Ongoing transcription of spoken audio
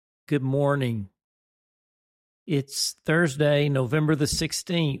Good morning. It's Thursday, November the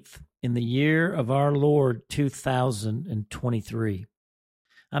 16th, in the year of our Lord 2023.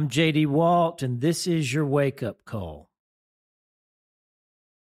 I'm J.D. Walt, and this is your wake-up call.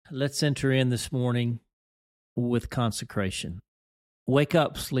 Let's enter in this morning with consecration. Wake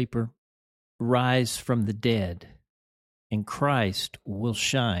up, sleeper. Rise from the dead, and Christ will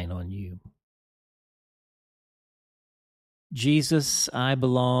shine on you. Jesus, I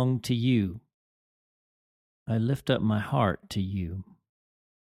belong to you. I lift up my heart to you.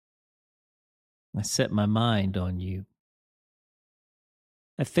 I set my mind on you.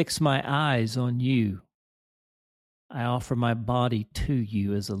 I fix my eyes on you. I offer my body to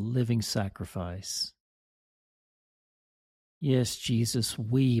you as a living sacrifice. Yes, Jesus,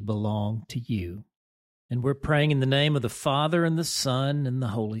 we belong to you. And we're praying in the name of the Father and the Son and the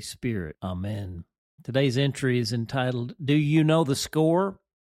Holy Spirit. Amen. Today's entry is entitled, Do You Know the Score?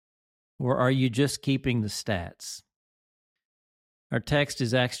 Or Are You Just Keeping the Stats? Our text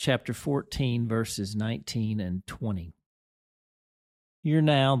is Acts chapter 14, verses 19 and 20. Hear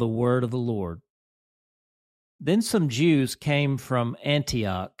now the word of the Lord. Then some Jews came from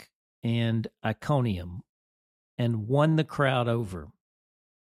Antioch and Iconium and won the crowd over.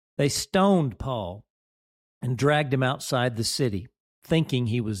 They stoned Paul and dragged him outside the city, thinking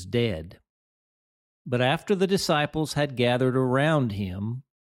he was dead. But after the disciples had gathered around him,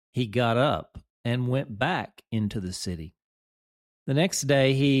 he got up and went back into the city. The next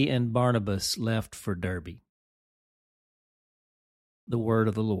day he and Barnabas left for Derbe. The word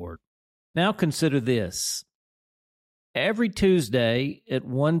of the Lord. Now consider this. Every Tuesday at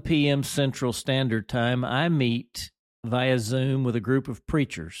 1 p.m. Central Standard Time, I meet via Zoom with a group of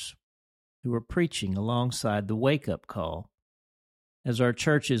preachers who are preaching alongside the wake-up call, as our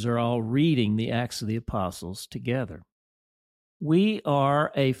churches are all reading the Acts of the Apostles together. We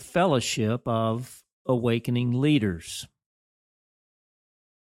are a fellowship of awakening leaders.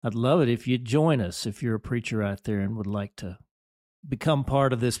 I'd love it if you'd join us if you're a preacher out there and would like to become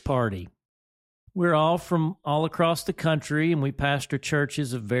part of this party. We're all from all across the country, and we pastor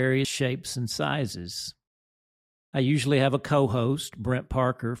churches of various shapes and sizes. I usually have a co-host, Brent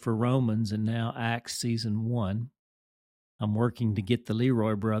Parker, for Romans and now Acts Season 1. I'm working to get the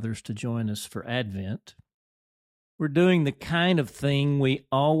Leroy brothers to join us for Advent. We're doing the kind of thing we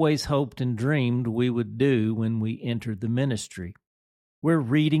always hoped and dreamed we would do when we entered the ministry. We're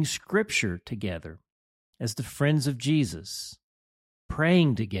reading Scripture together as the friends of Jesus,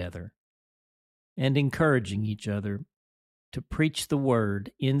 praying together, and encouraging each other to preach the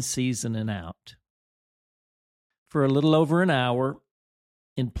word in season and out. For a little over an hour,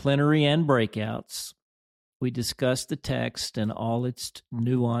 in plenary and breakouts, we discuss the text and all its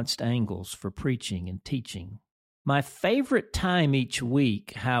nuanced angles for preaching and teaching. My favorite time each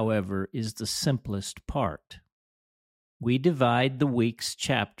week, however, is the simplest part. We divide the week's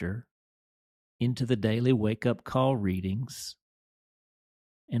chapter into the daily wake-up call readings,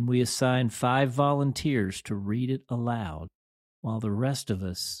 and we assign 5 volunteers to read it aloud while the rest of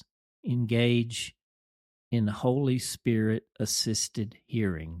us engage in Holy Spirit-assisted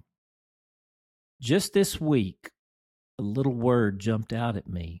hearing. Just this week, a little word jumped out at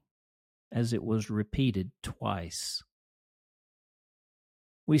me as it was repeated twice.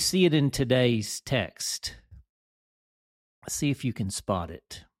 We see it in today's text. See if you can spot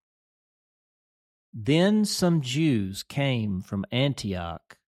it. Then some Jews came from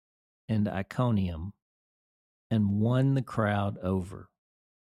Antioch and Iconium and won the crowd over.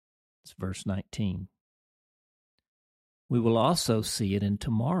 It's verse 19. We will also see it in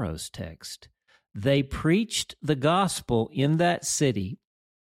tomorrow's text. They preached the gospel in that city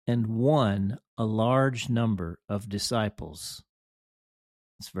and won a large number of disciples.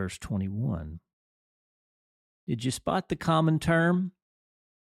 It's verse 21. Did you spot the common term?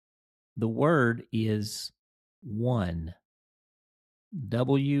 The word is won.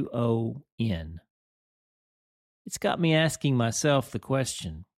 W-O-N. It's got me asking myself the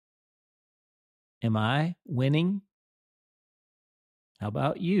question, am I winning? How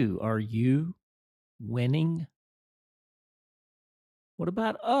about you? Are you winning? What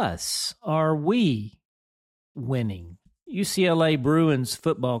about us? Are we winning? UCLA Bruins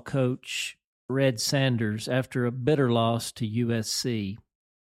football coach Red Sanders, after a bitter loss to USC,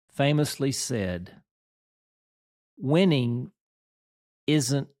 famously said, "Winning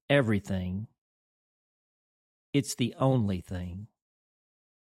isn't everything. It's the only thing."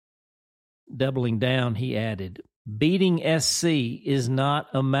 Doubling down, he added, "Beating SC is not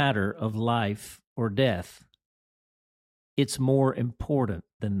a matter of life or death. It's more important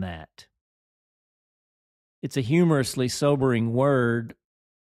than that." It's a humorously sobering word,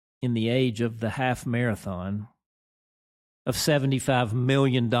 in the age of the half marathon, of $75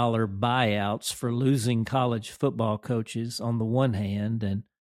 million buyouts for losing college football coaches on the one hand and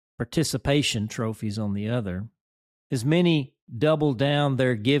participation trophies on the other, as many double down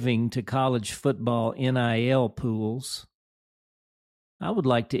their giving to college football NIL pools, I would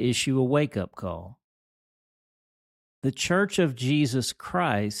like to issue a wake-up call. The Church of Jesus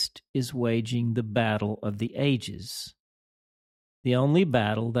Christ is waging the battle of the ages, the only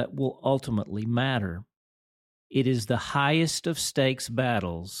battle that will ultimately matter. It is the highest of stakes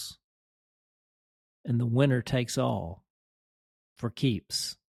battles, and the winner takes all, for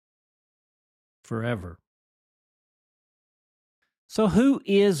keeps, forever. So who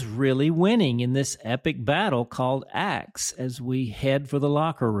is really winning in this epic battle called Acts as we head for the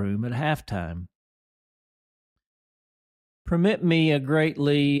locker room at halftime? Permit me a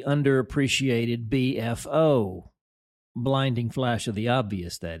greatly underappreciated BFO, blinding flash of the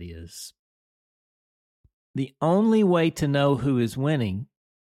obvious, that is. The only way to know who is winning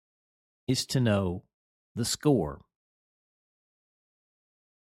is to know the score.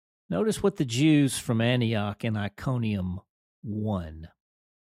 Notice what the Jews from Antioch and Iconium won.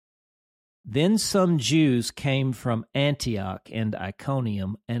 Then some Jews came from Antioch and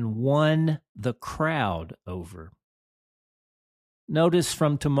Iconium and won the crowd over. Notice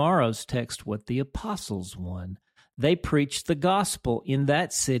from tomorrow's text what the apostles won. They preached the gospel in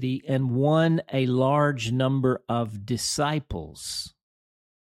that city and won a large number of disciples.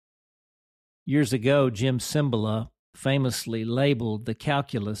 Years ago, Jim Cymbala famously labeled the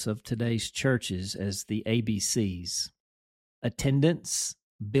calculus of today's churches as the ABCs: attendance,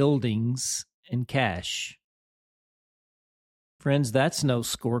 buildings, and cash. Friends, that's no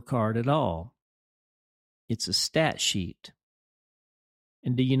scorecard at all. It's a stat sheet.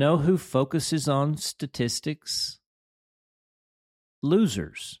 And do you know who focuses on statistics?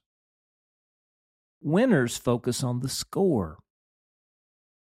 Losers. Winners focus on the score.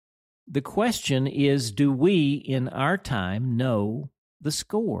 The question is, do we in our time know the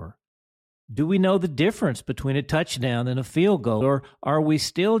score? Do we know the difference between a touchdown and a field goal, or are we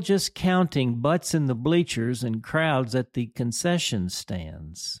still just counting butts in the bleachers and crowds at the concession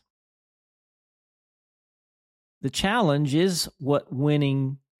stands? The challenge is what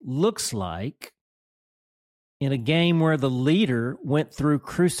winning looks like in a game where the leader went through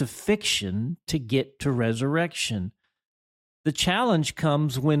crucifixion to get to resurrection. The challenge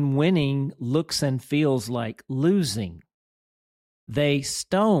comes when winning looks and feels like losing. They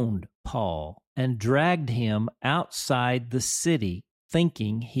stoned Paul and dragged him outside the city,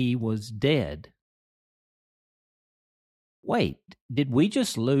 thinking he was dead. Wait, did we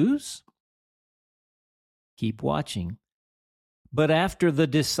just lose? Keep watching. But after the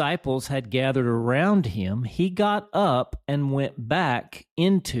disciples had gathered around him, he got up and went back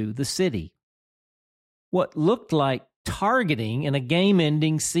into the city. What looked like targeting and a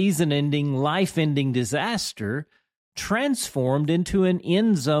game-ending, season-ending, life-ending disaster transformed into an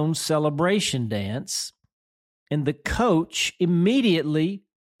end-zone celebration dance, and the coach immediately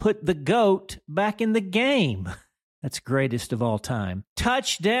put the GOAT back in the game. That's greatest of all time.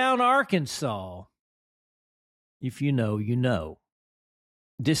 Touchdown, Arkansas. If you know, you know.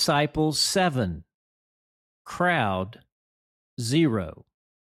 Disciples 7. Crowd 0.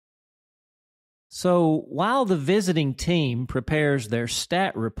 So while the visiting team prepares their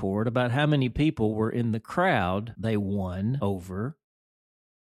stat report about how many people were in the crowd they won over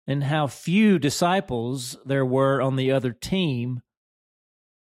and how few disciples there were on the other team,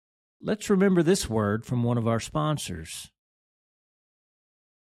 let's remember this word from one of our sponsors.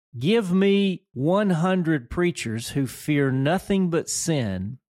 Give me 100 preachers who fear nothing but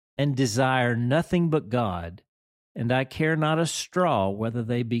sin and desire nothing but God, and I care not a straw whether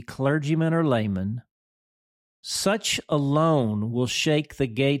they be clergymen or laymen. Such alone will shake the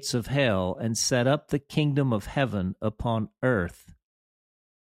gates of hell and set up the kingdom of heaven upon earth.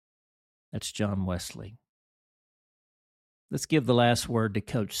 That's John Wesley. Let's give the last word to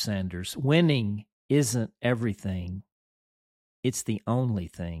Coach Sanders. Winning isn't everything. It's the only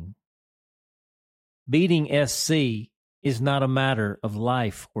thing. Beating SC is not a matter of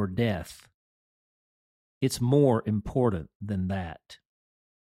life or death. It's more important than that.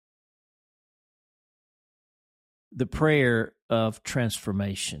 The prayer of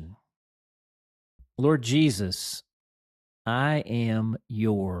transformation. Lord Jesus, I am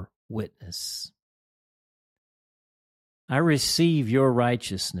your witness. I receive your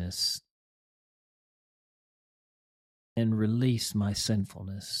righteousness and release my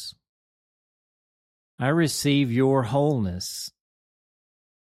sinfulness. I receive your wholeness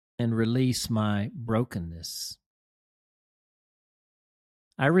and release my brokenness.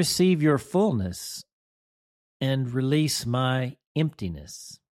 I receive your fullness and release my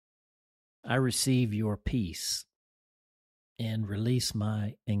emptiness. I receive your peace and release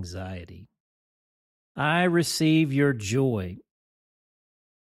my anxiety. I receive your joy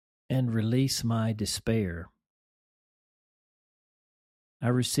and release my despair. I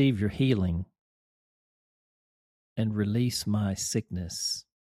receive your healing and release my sickness.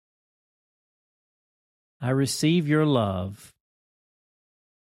 I receive your love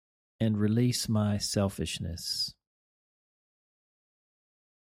and release my selfishness.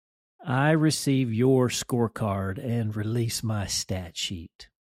 I receive your scorecard and release my stat sheet.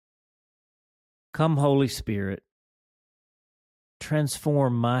 Come, Holy Spirit,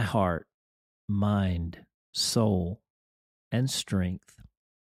 transform my heart, mind, soul, and strength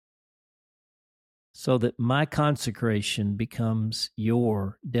so that my consecration becomes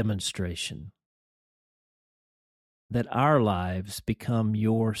your demonstration, that our lives become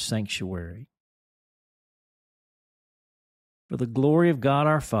your sanctuary. For the glory of God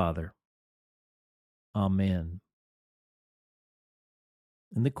our Father. Amen.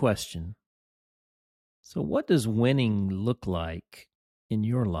 And the question, so what does winning look like in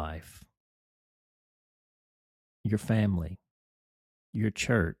your life, your family, your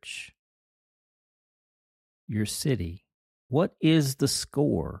church, your city? What is the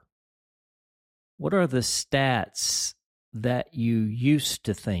score? What are the stats that you used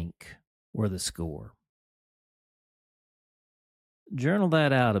to think were the score? Journal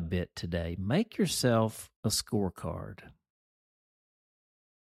that out a bit today. Make yourself a scorecard.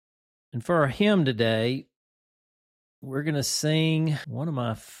 And for our hymn today, we're going to sing one of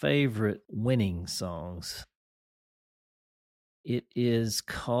my favorite winning songs. It is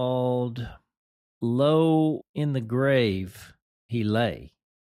called Low in the Grave He Lay.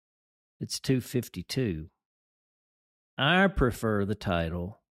 It's 252. I prefer the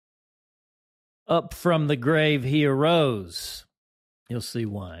title, Up from the Grave He Arose. You'll see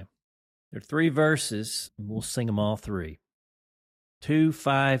why. There are 3 verses, and we'll sing them all 3.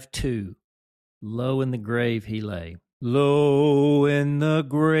 252. Low in the grave he lay. Low in the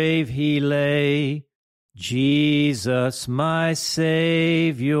grave he lay, Jesus my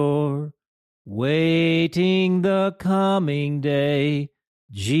Savior, waiting the coming day,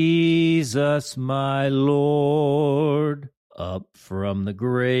 Jesus my Lord. Up from the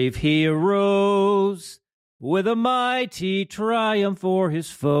grave he arose, with a mighty triumph for his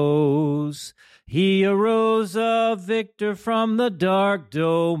foes. He arose a victor from the dark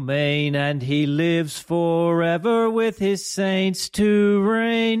domain, and he lives forever with his saints to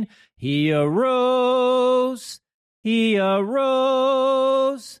reign. He arose,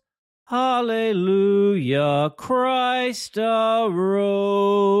 hallelujah, Christ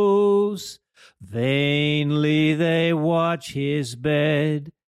arose. Vainly they watch his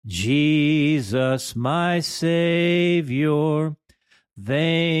bed, Jesus my Savior.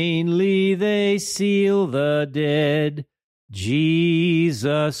 Vainly they seal the dead,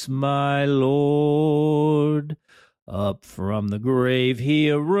 Jesus my Lord. Up from the grave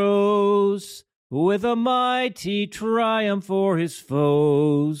he arose, with a mighty triumph for his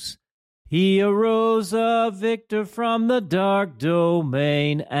foes. He arose a victor from the dark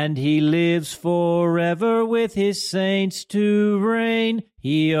domain, and he lives forever with his saints to reign.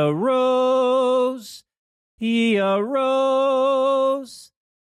 He arose,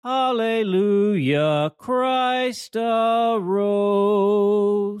 hallelujah, Christ arose.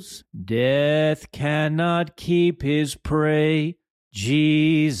 Death cannot keep his prey,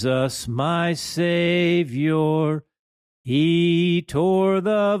 Jesus my Savior. He tore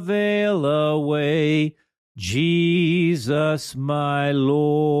the veil away, Jesus my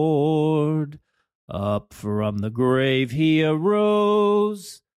Lord. Up from the grave he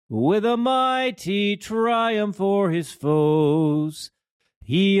arose, with a mighty triumph for his foes.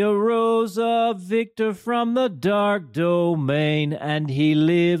 He arose a victor from the dark domain, and he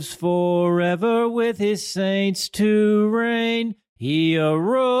lives forever with his saints to reign. He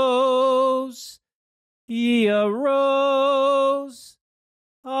arose,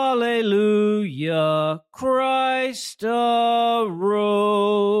 hallelujah, Christ arose.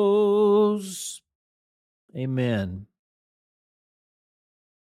 Amen.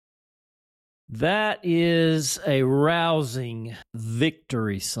 That is a rousing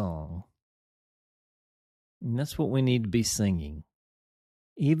victory song. And that's what we need to be singing,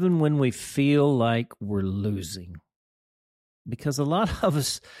 even when we feel like we're losing. Because a lot of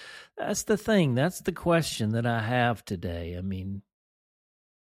us, that's the thing, that's the question that I have today. I mean,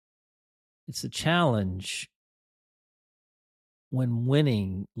 it's a challenge when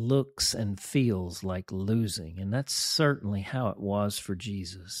winning looks and feels like losing. And that's certainly how it was for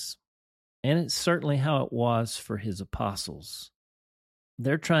Jesus. And it's certainly how it was for his apostles.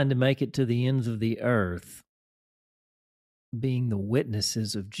 They're trying to make it to the ends of the earth, being the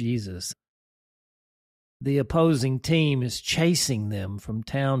witnesses of Jesus. The opposing team is chasing them from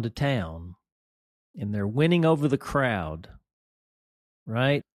town to town, and they're winning over the crowd,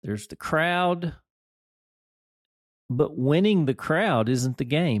 right? There's the crowd, but winning the crowd isn't the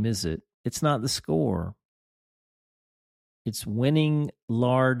game, is it? It's not the score. It's winning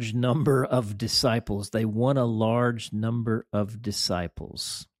large number of disciples. They won a large number of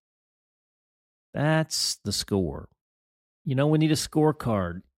disciples. That's the score. You know, we need a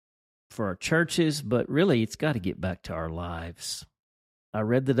scorecard for our churches, but really it's got to get back to our lives. I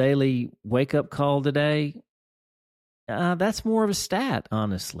read the daily wake-up call today. That's more of a stat,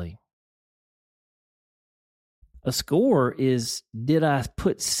 honestly. A score is, did I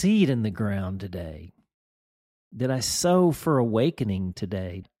put seed in the ground today? Did I sow for awakening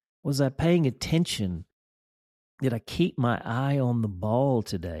today? Was I paying attention? Did I keep my eye on the ball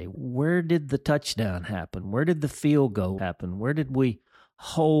today? Where did the touchdown happen? Where did the field goal happen? Where did we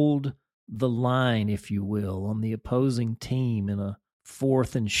hold the line, if you will, on the opposing team in a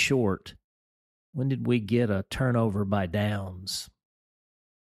 4th and short? When did we get a turnover by downs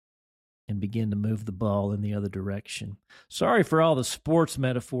and begin to move the ball in the other direction? Sorry for all the sports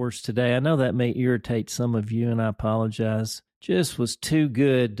metaphors today. I know that may irritate some of you, and I apologize. Just was too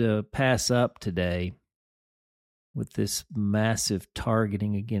good to pass up today with this massive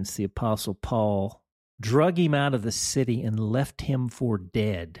targeting against the Apostle Paul. Drug him out of the city and left him for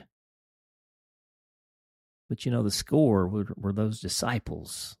dead. But you know, the score were those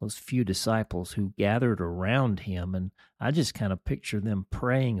disciples, those few disciples who gathered around him. And I just kind of picture them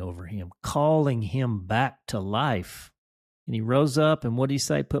praying over him, calling him back to life. And he rose up, and what did he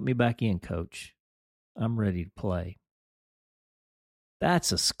say? Put me back in, coach. I'm ready to play.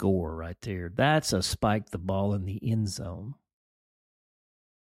 That's a score right there. That's a spike the ball in the end zone.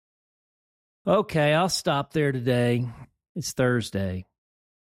 Okay, I'll stop there today. It's Thursday.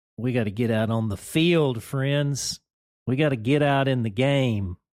 We got to get out on the field, friends. We got to get out in the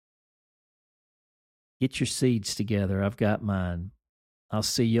game. Get your seeds together. I've got mine. I'll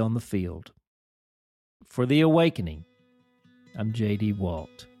see you on the field. For The Awakening, I'm J.D.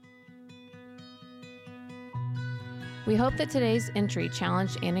 Walt. We hope that today's entry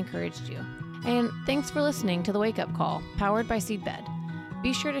challenged and encouraged you. And thanks for listening to The Wake Up Call, powered by Seedbed.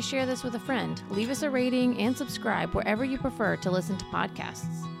 Be sure to share this with a friend, leave us a rating, and subscribe wherever you prefer to listen to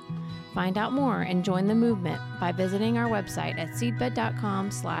podcasts. Find out more and join the movement by visiting our website at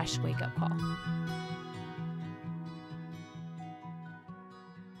seedbed.com/wakeupcall.